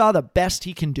ceiling. We saw the best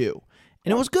he can do,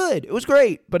 and it was good. It was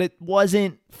great, but it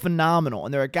wasn't phenomenal.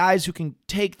 And there are guys who can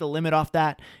take the limit off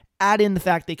that, add in the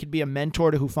fact they could be a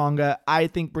mentor to Hufanga. I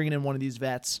think bringing in one of these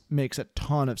vets makes a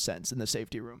ton of sense in the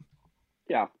safety room.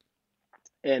 Yeah.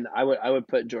 And I would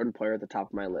put Jordan Poyer at the top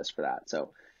of my list for that.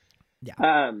 So,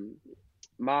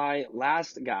 my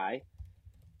last guy,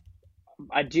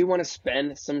 I do want to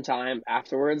spend some time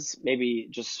afterwards, maybe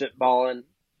just spitballing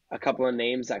a couple of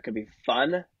names that could be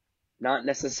fun, not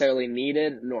necessarily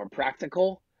needed nor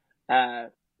practical,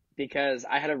 because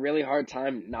I had a really hard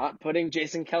time not putting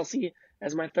Jason Kelce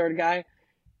as my third guy,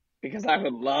 because I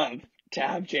would love to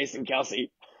have Jason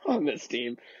Kelce on this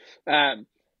team.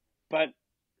 But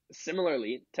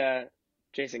similarly to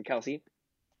Jason Kelce,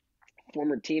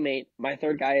 former teammate, my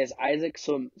third guy is Isaac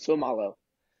Seumalo.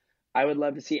 I would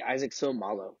love to see Isaac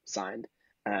Seumalo signed.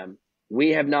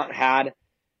 We have not had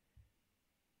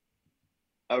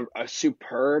a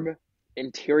superb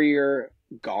interior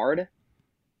guard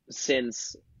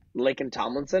since Laken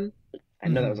Tomlinson. I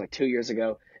know that was 2 years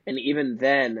ago. And even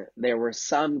then, there were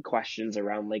some questions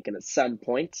around Laken at some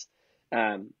points.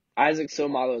 Isaac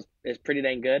Seumalo is pretty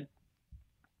dang good.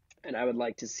 And I would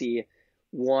like to see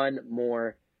one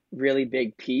more really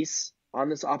big piece on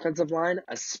this offensive line,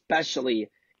 especially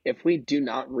if we do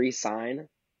not re-sign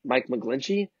Mike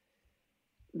McGlinchey.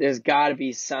 There's got to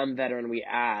be some veteran we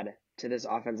add to this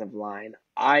offensive line.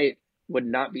 I would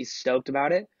not be stoked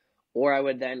about it, or I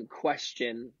would then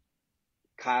question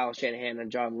Kyle Shanahan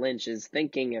and John Lynch's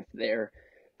thinking if they're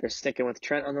sticking with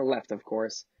Trent on the left, of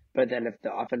course, but then if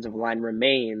the offensive line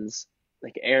remains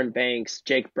like Aaron Banks,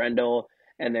 Jake Brendel,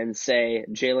 and then say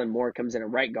Jalen Moore comes in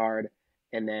at right guard,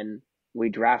 and then we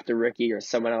draft a rookie or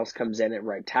someone else comes in at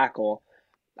right tackle,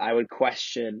 I would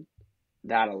question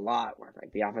that a lot. Where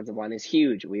the offensive line is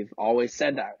huge. We've always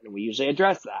said that, and we usually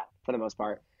address that for the most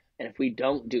part. And if we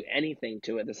don't do anything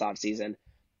to it this offseason,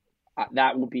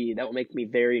 that will make me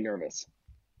very nervous.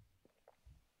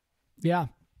 Yeah,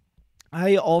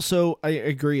 I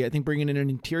agree. I think bringing in an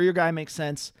interior guy makes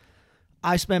sense.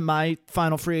 I spent my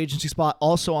final free agency spot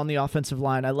also on the offensive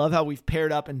line. I love how we've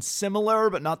paired up in similar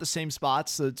but not the same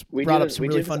spots. So it's brought up some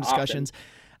really fun discussions.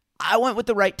 I went with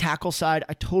the right tackle side.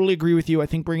 I totally agree with you. I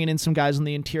think bringing in some guys on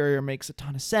the interior makes a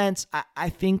ton of sense. I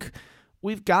think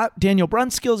we've got Daniel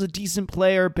Brunskill's a decent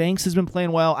player. Banks has been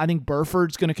playing well. I think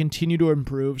Burford's going to continue to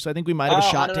improve. So I think we might have a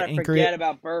shot to anchor it. Forget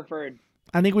about Burford.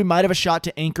 I think we might have a shot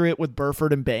to anchor it with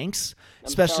Burford and Banks,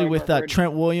 especially with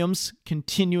Trent Williams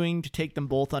continuing to take them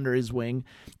both under his wing.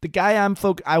 The guy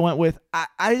I went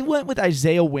with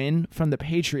Isaiah Wynn from the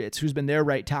Patriots, who's been their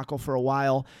right tackle for a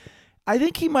while. I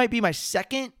think he might be my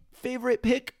second favorite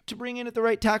pick to bring in at the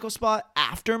right tackle spot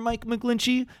after Mike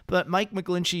McGlinchey, but Mike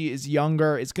McGlinchey is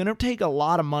younger. It's going to take a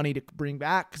lot of money to bring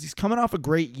back because he's coming off a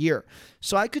great year.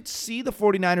 So I could see the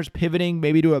 49ers pivoting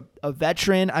maybe to a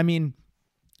veteran. I mean,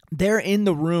 they're in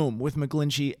the room with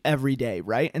McGlinchey every day,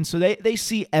 right? And so they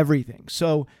see everything.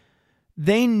 So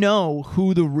they know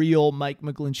who the real Mike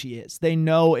McGlinchey is. They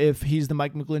know if he's the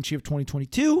Mike McGlinchey of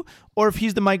 2022 or if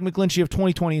he's the Mike McGlinchey of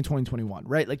 2020 and 2021,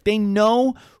 right? Like they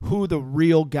know who the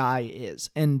real guy is.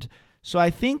 And so I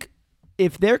think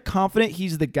if they're confident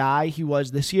he's the guy he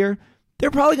was this year,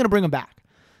 they're probably going to bring him back.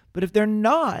 But if they're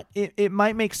not, it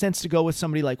might make sense to go with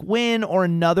somebody like Wynn or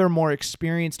another more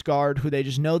experienced guard who they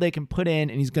just know they can put in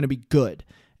and he's going to be good.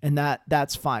 And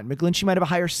that's fine. McGlinchey might have a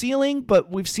higher ceiling, but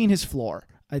we've seen his floor,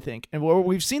 I think. And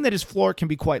we've seen that his floor can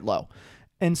be quite low.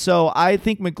 And so I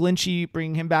think McGlinchey,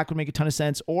 bringing him back would make a ton of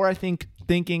sense. Or I think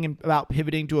thinking about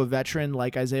pivoting to a veteran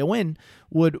like Isaiah Wynn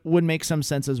would make some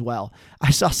sense as well. I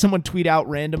saw someone tweet out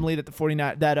randomly that the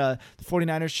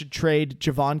 49ers should trade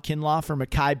Javon Kinlaw for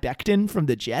Mekhi Becton from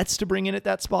the Jets to bring in at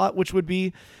that spot, which would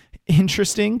be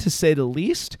interesting to say the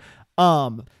least.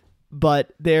 So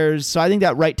I think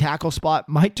that right tackle spot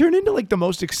might turn into like the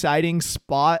most exciting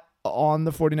spot on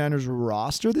the 49ers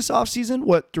roster this offseason,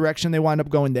 what direction they wind up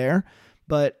going there.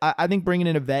 But I think bringing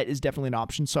in a vet is definitely an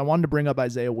option. So I wanted to bring up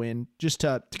Isaiah Wynn just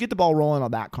to get the ball rolling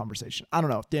on that conversation. I don't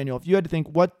know, Daniel, if you had to think,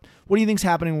 what do you think's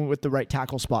happening with the right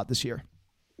tackle spot this year?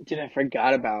 Dude, I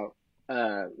forgot about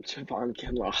Javon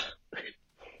Kinlaw.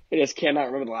 I just cannot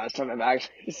remember the last time I've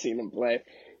actually seen him play.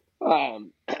 Wow.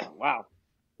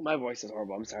 My voice is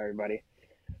horrible. I'm sorry, everybody.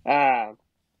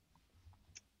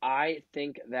 I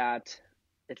think that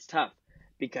it's tough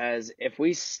because if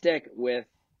we stick with,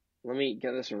 let me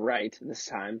get this right this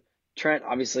time, Trent,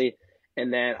 obviously,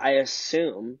 and then I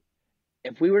assume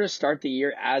if we were to start the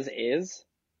year as is,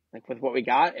 like with what we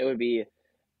got, it would be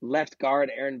left guard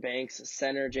Aaron Banks,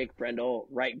 center Jake Brendel,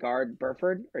 right guard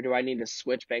Burford, or do I need to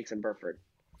switch Banks and Burford?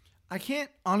 I can't,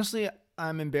 honestly,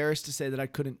 I'm embarrassed to say that I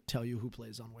couldn't tell you who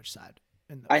plays on which side.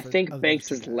 I think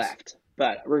Banks is left,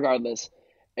 but regardless.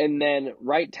 And then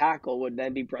right tackle would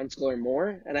then be Brunskill or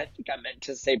Moore. And I think I meant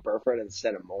to say Burford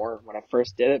instead of Moore when I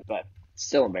first did it, but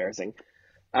still embarrassing.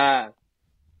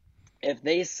 If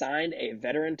they signed a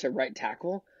veteran to right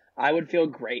tackle, I would feel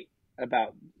great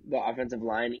about the offensive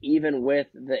line, even with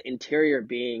the interior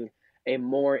being a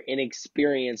more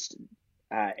inexperienced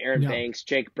Aaron Banks,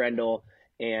 Jake Brendel,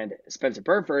 and Spencer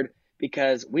Burford,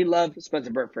 because we love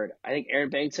Spencer Burford. I think Aaron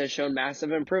Banks has shown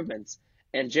massive improvements.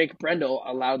 And Jake Brendel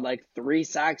allowed like 3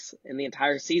 sacks in the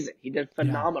entire season. He did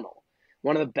phenomenal. Yeah.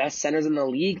 One of the best centers in the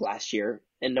league last year,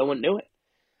 and no one knew it.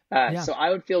 So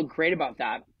I would feel great about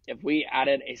that if we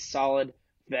added a solid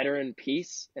veteran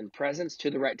piece and presence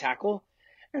to the right tackle.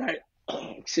 And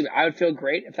I would feel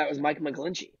great if that was Mike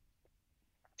McGlinchey.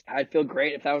 I'd feel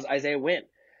great if that was Isaiah Wynn.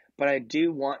 But I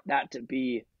do want that to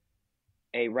be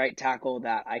a right tackle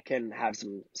that I can have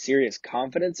some serious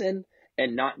confidence in,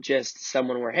 and not just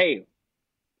someone where, hey,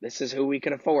 this is who we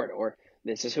can afford, or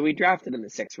this is who we drafted in the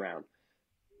 6th round.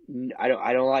 I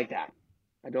don't like that.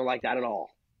 I don't like that at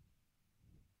all.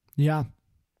 Yeah.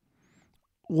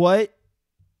 What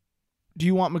do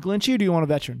you want, McGlinchey, or do you want a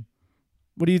veteran?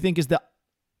 What do you think is the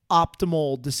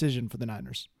optimal decision for the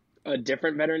Niners? A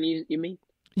different veteran, you mean?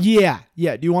 Yeah.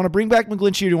 Do you want to bring back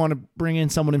McGlinchey, or do you want to bring in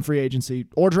someone in free agency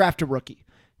or draft a rookie?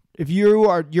 If you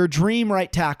are your dream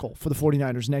right tackle for the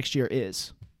 49ers next year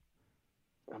is?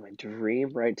 My dream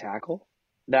right tackle?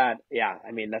 That's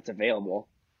available.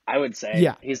 I would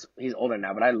say he's older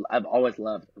now, but I've always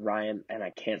loved Ryan, and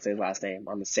I can't say his last name,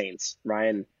 on the Saints.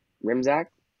 Ryan Rimzak.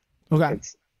 Okay.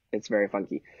 It's very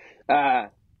funky. I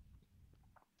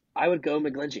would go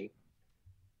McGlinchey.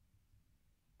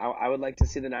 I would like to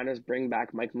see the Niners bring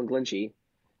back Mike McGlinchey,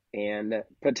 and I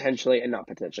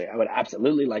would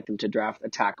absolutely like them to draft a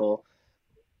tackle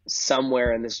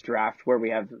somewhere in this draft where we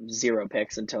have 0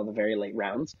 picks until the very late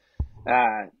rounds,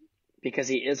 because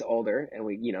he is older,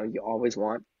 and you always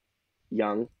want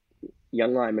young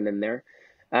linemen in there.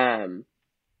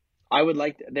 I would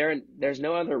like there's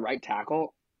no other right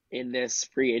tackle in this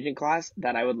free agent class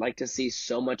that I would like to see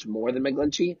so much more than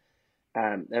McGlinchey.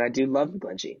 And I do love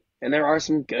McGlinchey. And there are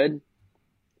some good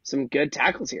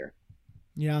tackles here.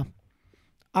 Yeah.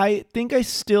 I think I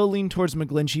still lean towards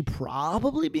McGlinchey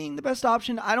probably being the best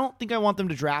option. I don't think I want them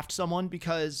to draft someone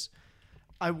because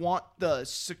I want the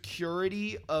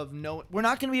security of we're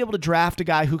not going to be able to draft a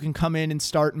guy who can come in and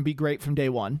start and be great from day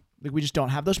one. Like, we just don't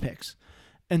have those picks.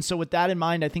 And so with that in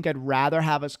mind, I think I'd rather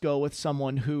have us go with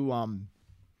someone who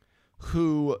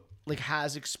like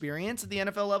has experience at the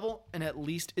NFL level and at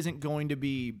least isn't going to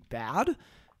be bad.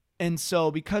 And so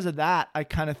because of that, I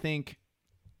kind of think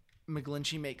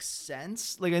McGlinchey makes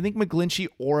sense. Like, I think McGlinchey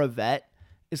or a vet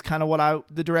is kind of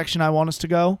the direction I want us to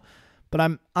go. But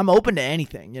I'm open to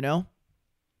anything, you know?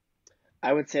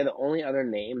 I would say the only other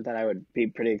name that I would be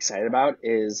pretty excited about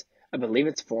is, I believe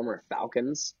it's former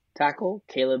Falcons tackle,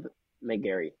 Caleb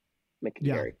McGarry.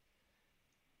 Yeah.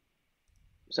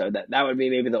 So that would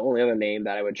be maybe the only other name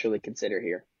that I would truly consider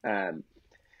here.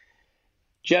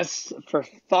 Just for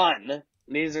fun,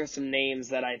 these are some names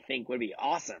that I think would be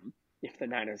awesome if the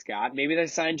Niners got. Maybe they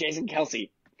sign Jason Kelce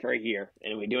for a year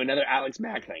and we do another Alex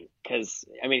Mack thing. Because,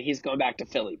 I mean, he's going back to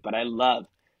Philly, but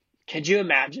could you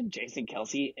imagine Jason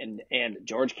Kelce and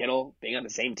George Kittle being on the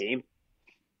same team?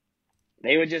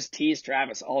 They would just tease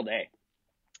Travis all day.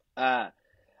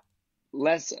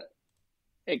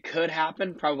 It could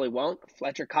happen, probably won't.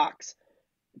 Fletcher Cox,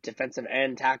 defensive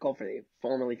end tackle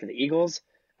formerly for the Eagles,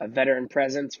 a veteran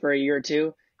presence for a year or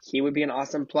two. He would be an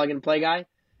awesome plug-and-play guy.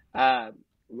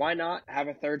 Why not have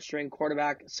a third-string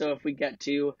quarterback? So if we get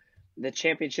to the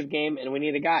championship game and we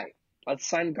need a guy, let's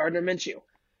sign Gardner Minshew.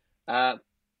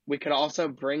 We could also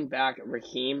bring back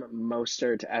Raheem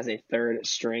Mostert as a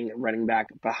third-string running back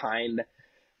behind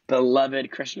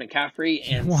beloved Christian McCaffrey.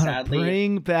 And sadly,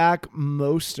 bring back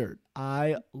Mostert.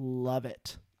 I love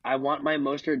it. I want my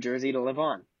Mostert jersey to live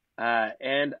on.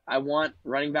 And I want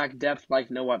running back depth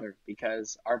like no other,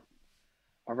 because our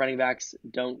running backs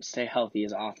don't stay healthy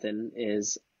as often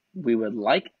as we would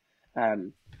like.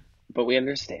 But we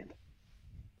understand.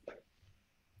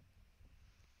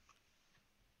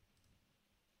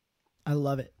 I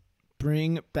love it.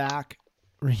 Bring back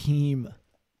Raheem.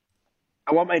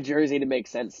 I want my jersey to make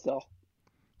sense still.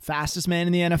 Fastest man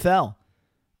in the NFL.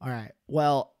 All right.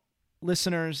 Well,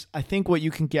 listeners, I think what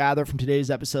you can gather from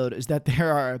today's episode is that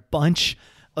there are a bunch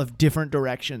of different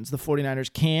directions the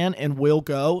 49ers can and will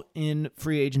go in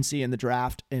free agency and the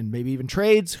draft, and maybe even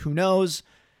trades. Who knows?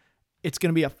 It's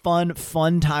going to be a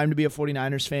fun time to be a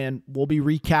 49ers fan. We'll be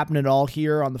recapping it all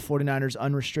here on the 49ers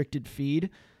Unrestricted feed.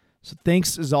 So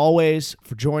thanks as always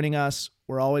for joining us.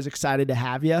 We're always excited to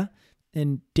have you.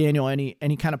 And Daniel, any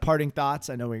kind of parting thoughts?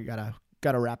 I know we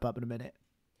gotta wrap up in a minute.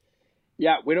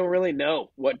 Yeah, we don't really know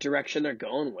what direction they're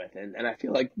going with. And I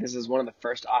feel like this is one of the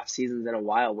first off seasons in a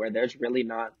while where there's really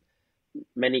not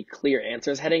many clear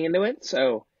answers heading into it.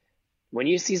 So when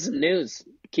you see some news,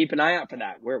 keep an eye out for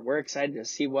that. We're excited to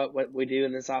see what we do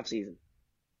in this off season.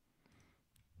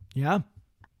 Yeah.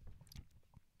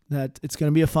 It's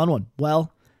going to be a fun one.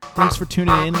 Well, thanks for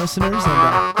tuning in, listeners.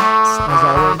 And as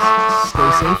always,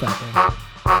 stay safe out there.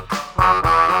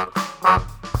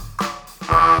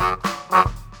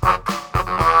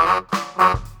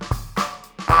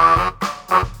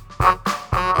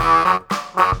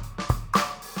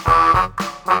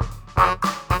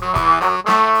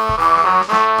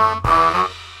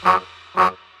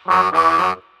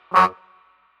 Bye.